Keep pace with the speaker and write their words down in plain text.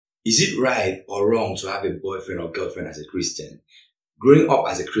Is it right or wrong to have a boyfriend or girlfriend as a Christian? Growing up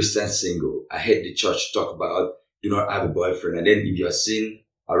as a Christian single, I heard the church talk about do not have a boyfriend. And then if you're seen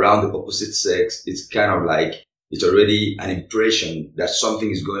around the opposite sex, it's kind of like it's already an impression that something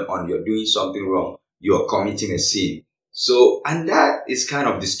is going on. You're doing something wrong. You're committing a sin. So, and that is kind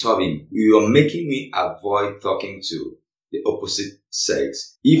of disturbing. You're making me avoid talking to the opposite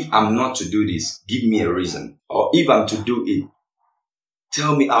sex. If I'm not to do this, give me a reason. Or if I'm to do it,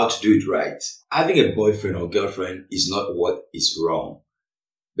 tell me how to do it right. Having a boyfriend or girlfriend is not what is wrong.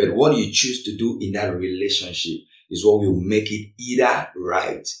 But what you choose to do in that relationship is what will make it either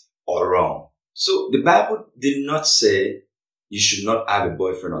right or wrong. So the Bible did not say you should not have a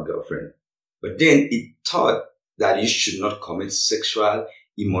boyfriend or girlfriend. But then it taught that you should not commit sexual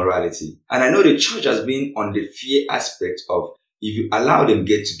immorality. And I know the church has been on the fear aspect of if you allow them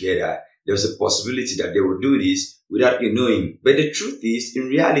get together, there's a possibility that they will do this without you knowing. But the truth is, in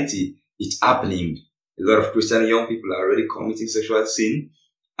reality, it's happening. A lot of Christian young people are already committing sexual sin,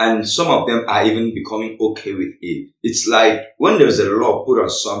 and some of them are even becoming okay with it. It's like when there's a law put on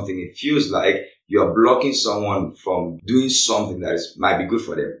something, it feels like you're blocking someone from doing something that might be good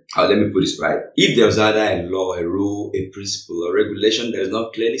for them. Let me put this right. If there's either a law, a rule, a principle, or regulation that is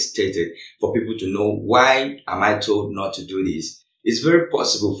not clearly stated for people to know why am I told not to do this, it's very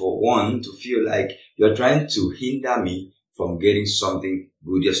possible for one to feel like you're trying to hinder me from getting something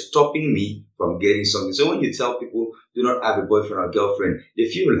good. You're stopping me from getting something. So when you tell people do not have a boyfriend or girlfriend, they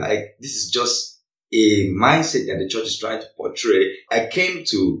feel like this is just a mindset that the church is trying to portray. I came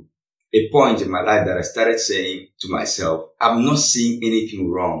to a point in my life that I started saying to myself, I'm not seeing anything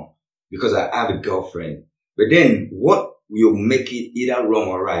wrong because I have a girlfriend. But then what will make it either wrong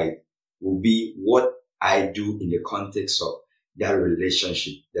or right will be what I do in the context of that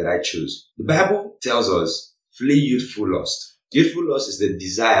relationship that I choose. The Bible tells us, flee youthful lust. Youthful lust is the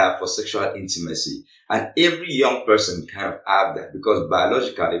desire for sexual intimacy. And every young person kind of have that because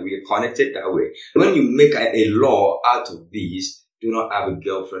biologically we are connected that way. When you make a law out of this, do not have a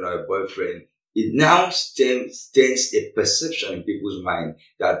girlfriend or a boyfriend, it now stands a perception in people's mind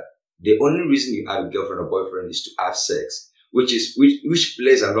that the only reason you have a girlfriend or boyfriend is to have sex, which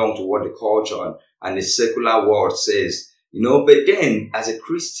plays along to what the culture and the secular world says. But then as a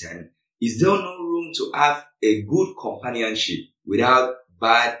Christian, is there no room to have a good companionship without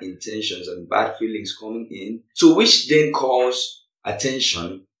bad intentions and bad feelings coming in? So which then calls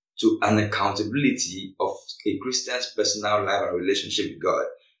attention to an accountability of a Christian's personal life and relationship with God,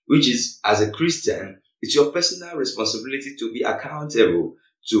 which is, as a Christian, it's your personal responsibility to be accountable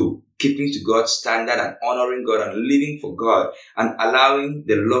to keeping to God's standard and honoring God and living for God and allowing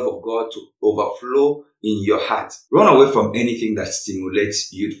the love of God to overflow in your heart. Run away from anything that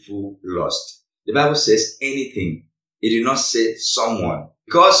stimulates youthful lust. The Bible says anything. It did not say someone.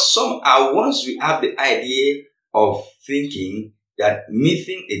 Because somehow once we have the idea of thinking that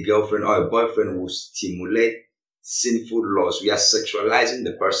meeting a girlfriend or a boyfriend will stimulate sinful lust, we are sexualizing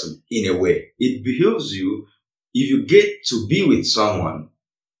the person in a way. It behooves you, if you get to be with someone,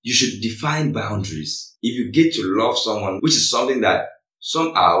 you should define boundaries. If you get to love someone, which is something that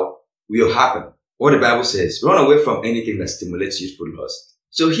somehow will happen. What the Bible says, run away from anything that stimulates youthful lust.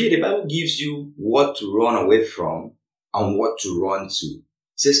 So here the Bible gives you what to run away from and what to run to. It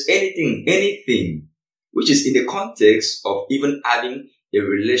says anything, which is in the context of even having a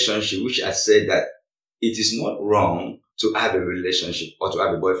relationship, which I said that it is not wrong to have a relationship or to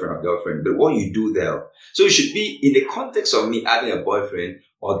have a boyfriend or girlfriend, but what you do there. So it should be in the context of me having a boyfriend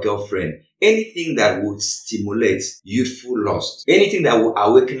or girlfriend, anything that would stimulate youthful lust, anything that will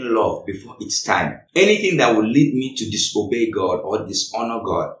awaken love before its time, anything that will lead me to disobey God or dishonor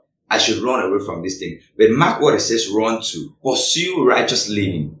God, I should run away from this thing. But mark what it says, run to. Pursue righteous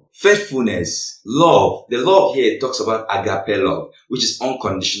living, faithfulness, love. The love here talks about agape love, which is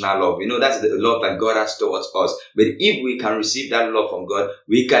unconditional love. That's the love that God has towards us. But if we can receive that love from God,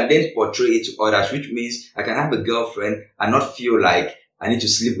 we can then portray it to others, which means I can have a girlfriend and not feel like I need to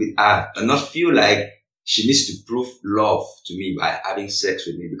sleep with her and not feel like she needs to prove love to me by having sex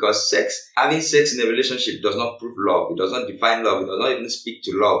with me. Because having sex in a relationship does not prove love. It does not define love. It does not even speak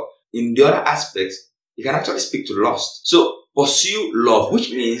to love. In the other aspects, it can actually speak to lust. So pursue love, which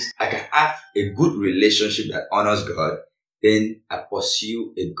means I can have a good relationship that honors God. Then I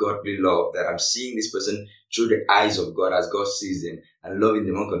pursue a godly love that I'm seeing this person through the eyes of God as God sees them and loving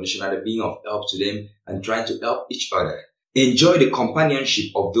them unconditionally, being of help to them and trying to help each other. Enjoy the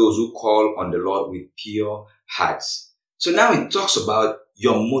companionship of those who call on the Lord with pure hearts. So now it talks about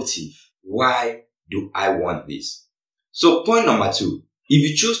your motive. Why do I want this? So point number 2, if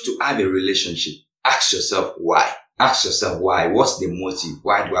you choose to have a relationship, ask yourself why. ask yourself why. What's the motive?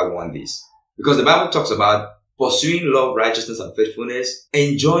 Why do I want this? Because the Bible talks about pursuing love, righteousness, and faithfulness,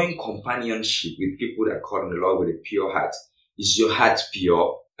 enjoying companionship with people that call on the Lord with a pure heart. Is your heart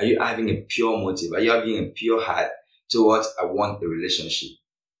pure? Are you having a pure motive? Are you having a pure heart towards I want a relationship?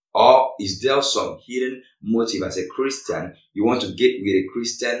 Or is there some hidden motive as a Christian? You want to get with a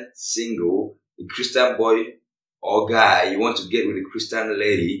Christian single, a Christian boy or guy, you want to get with a Christian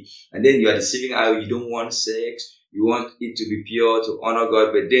lady, and then you are deceiving how you don't want sex, you want it to be pure, to honor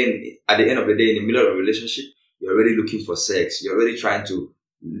God, but then at the end of the day, in the middle of a relationship, you're already looking for sex. You're already trying to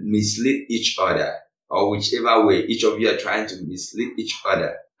mislead each other, or whichever way, each of you are trying to mislead each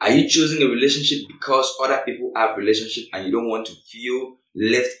other. Are you choosing a relationship because other people have relationship and you don't want to feel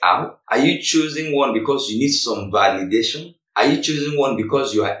left out? Are you choosing one because you need some validation? Are you choosing one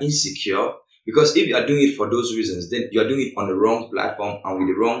because you are insecure? Because if you are doing it for those reasons, then you are doing it on the wrong platform and with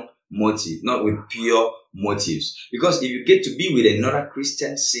the wrong motive, not with pure motives. Because if you get to be with another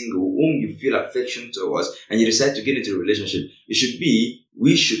Christian single whom you feel affection towards and you decide to get into a relationship, it should be,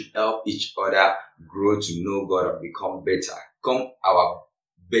 we should help each other grow to know God and become better, become our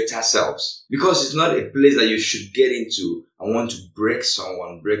better selves. Because it's not a place that you should get into and want to break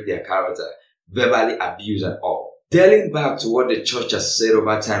someone, break their character, verbally abuse and all. Delving back to what the church has said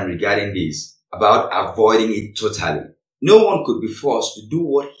over time regarding this, about avoiding it totally. No one could be forced to do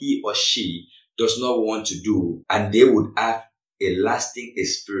what he or she does not want to do, and they would have a lasting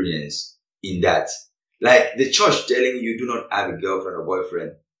experience in that. Like the church telling you do not have a girlfriend or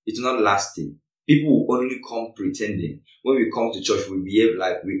boyfriend, it's not lasting. People will only come pretending. When we come to church, we behave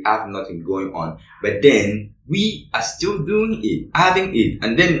like we have nothing going on. But then we are still doing it, having it.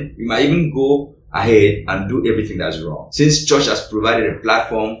 And then we might even go ahead and do everything that's wrong. Since church has provided a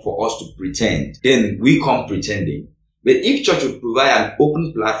platform for us to pretend, then we come pretending. But if church would provide an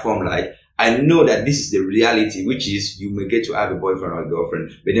open platform, like, I know that this is the reality, which is you may get to have a boyfriend or a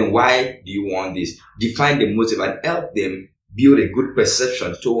girlfriend, but then why do you want this? Define the motive and help them build a good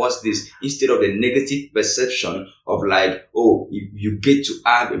perception towards this instead of the negative perception of like, oh, if you get to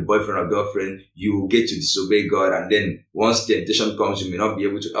have a boyfriend or girlfriend, you get to disobey God, and then once temptation comes, you may not be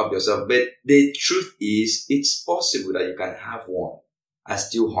able to help yourself. But the truth is, it's possible that you can have one and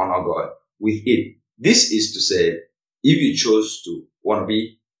still honor God with it. This is to say, if you chose to want to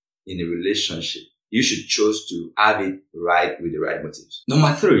be in a relationship, you should choose to have it right with the right motives.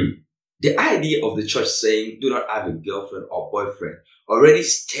 Number 3, the idea of the church saying do not have a girlfriend or boyfriend already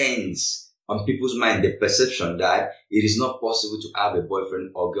stands on people's mind the perception that it is not possible to have a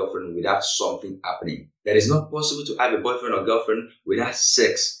boyfriend or girlfriend without something happening. That it's not possible to have a boyfriend or girlfriend without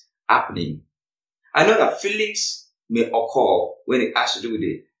sex happening. I know that feelings may occur when it has to do with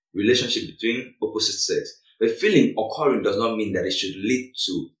a relationship between opposite sex. But feeling occurring does not mean that it should lead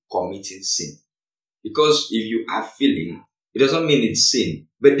to committing sin. Because if you have feeling, it does not mean it's sin.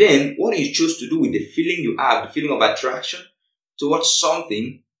 But then, what you choose to do with the feeling you have, the feeling of attraction towards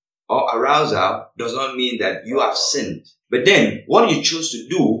something or arousal, does not mean that you have sinned. But then, what you choose to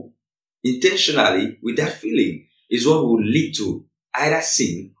do intentionally with that feeling is what will lead to either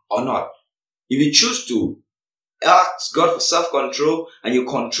sin or not. If you choose to ask God for self-control and you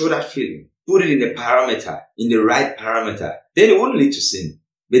control that feeling, put it in the parameter, in the right parameter, then it won't lead to sin.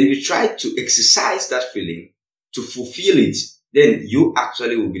 But if you try to exercise that feeling to fulfill it, then you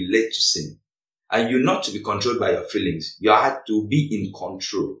actually will be led to sin. And you're not to be controlled by your feelings. You have to be in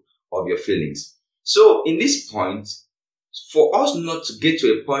control of your feelings. So in this point, for us not to get to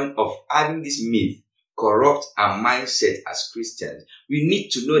a point of having this myth corrupt our mindset as Christians, we need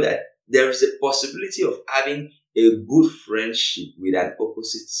to know that there is a possibility of having a good friendship with an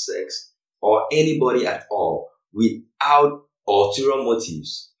opposite sex or anybody at all without ulterior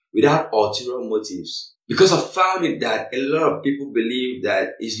motives. Because I found it that a lot of people believe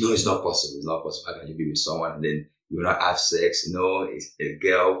that it's not possible. It's not possible. How can you be with someone and then you will not have sex? It's a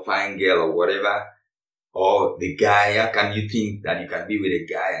girl, fine girl or whatever. Or the guy, how can you think that you can be with a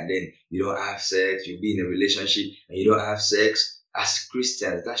guy and then you don't have sex? You'll be in a relationship and you don't have sex? As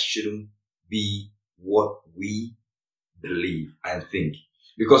Christians, that shouldn't be what we believe and think.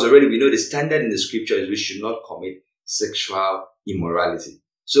 Because already we know the standard in the scripture is we should not commit sexual immorality.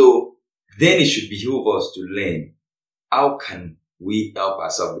 So then it should behoove us to learn how can we help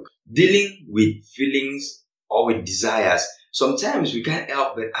ourselves. Dealing with feelings or with desires, sometimes we can't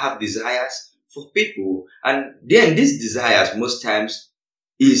help but have desires for people, and then these desires most times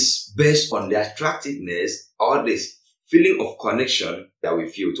is based on the attractiveness or the feeling of connection that we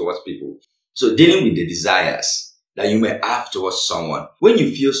feel towards people. So dealing with the desires that you may have towards someone. When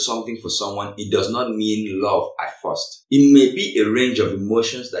you feel something for someone, it does not mean love at first. It may be a range of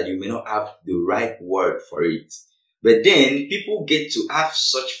emotions that you may not have the right word for it. But then people get to have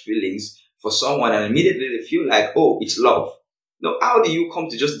such feelings for someone and immediately they feel like, oh, it's love. Now, how do you come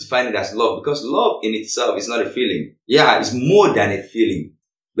to just define it as love? Because love in itself is not a feeling. Yeah, it's more than a feeling.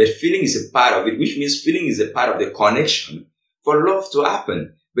 But feeling is a part of it, which means feeling is a part of the connection for love to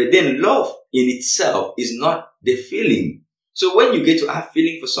happen. But then love in itself is not the feeling. So when you get to have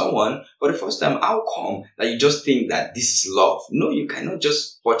feeling for someone for the first time, how come that you just think that this is love? No, you cannot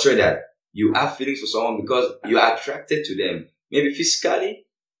just portray that. You have feelings for someone because you are attracted to them. Maybe physically,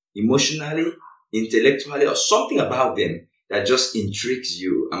 emotionally, intellectually, or something about them that just intrigues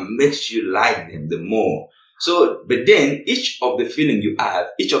you and makes you like them the more. So, but then each of the feeling you have,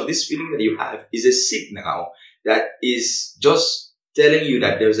 each of these feelings that you have is a signal that is just telling you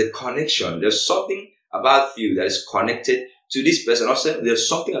that there's a connection. There's something about you that is connected to this person. Also, there's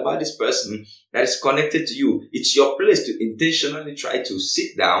something about this person that is connected to you. It's your place to intentionally try to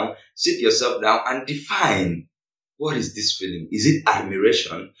sit yourself down and define, what is this feeling? Is it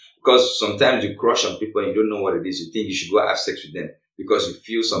admiration? Because sometimes you crush on people and you don't know what it is. You think you should go have sex with them because you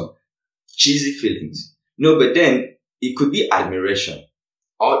feel some cheesy feelings. No, but then it could be admiration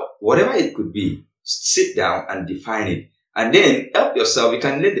or whatever it could be. Sit down and define it. And then help yourself. You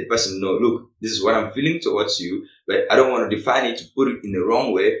can let the person know, look, this is what I'm feeling towards you, but I don't want to define it to put it in the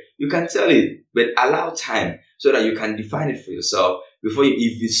wrong way. You can tell it, but allow time so that you can define it for yourself before you,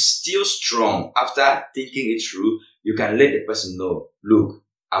 if it's still strong after thinking it through, you can let the person know, look,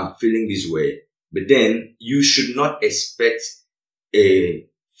 I'm feeling this way. But then you should not expect a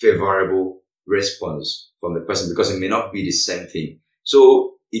favorable response from the person because it may not be the same thing.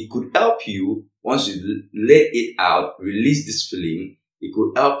 So it could help you once you let it out, release this feeling, it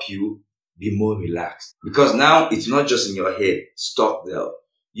could help you be more relaxed. Because now it's not just in your head, stuck there.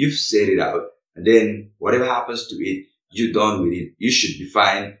 You've said it out, and then whatever happens to it, you're done with it. You should be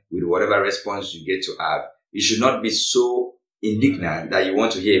fine with whatever response you get to have. You should not be so indignant that you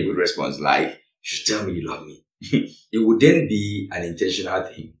want to hear a good response like, you should tell me you love me. It would then be an intentional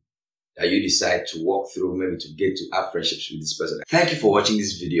thing that you decide to walk through, maybe to get to have friendships with this person. Thank you for watching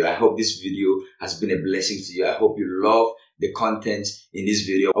this video. I hope this video has been a blessing to you. I hope you love the content in this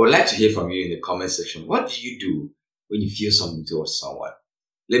video. I would like to hear from you in the comment section. What do you do when you feel something towards someone?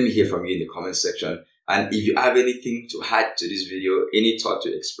 Let me hear from you in the comment section. And if you have anything to add to this video, any thought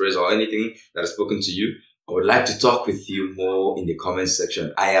to express or anything that has spoken to you, I would like to talk with you more in the comment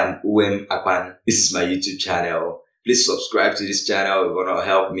section. I am Uwem Akpan. This is my YouTube channel. Please subscribe to this channel. It's going to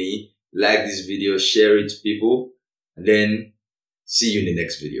help me. Like this video, share it to people, and then see you in the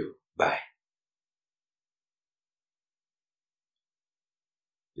next video. Bye.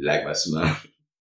 You like my smile?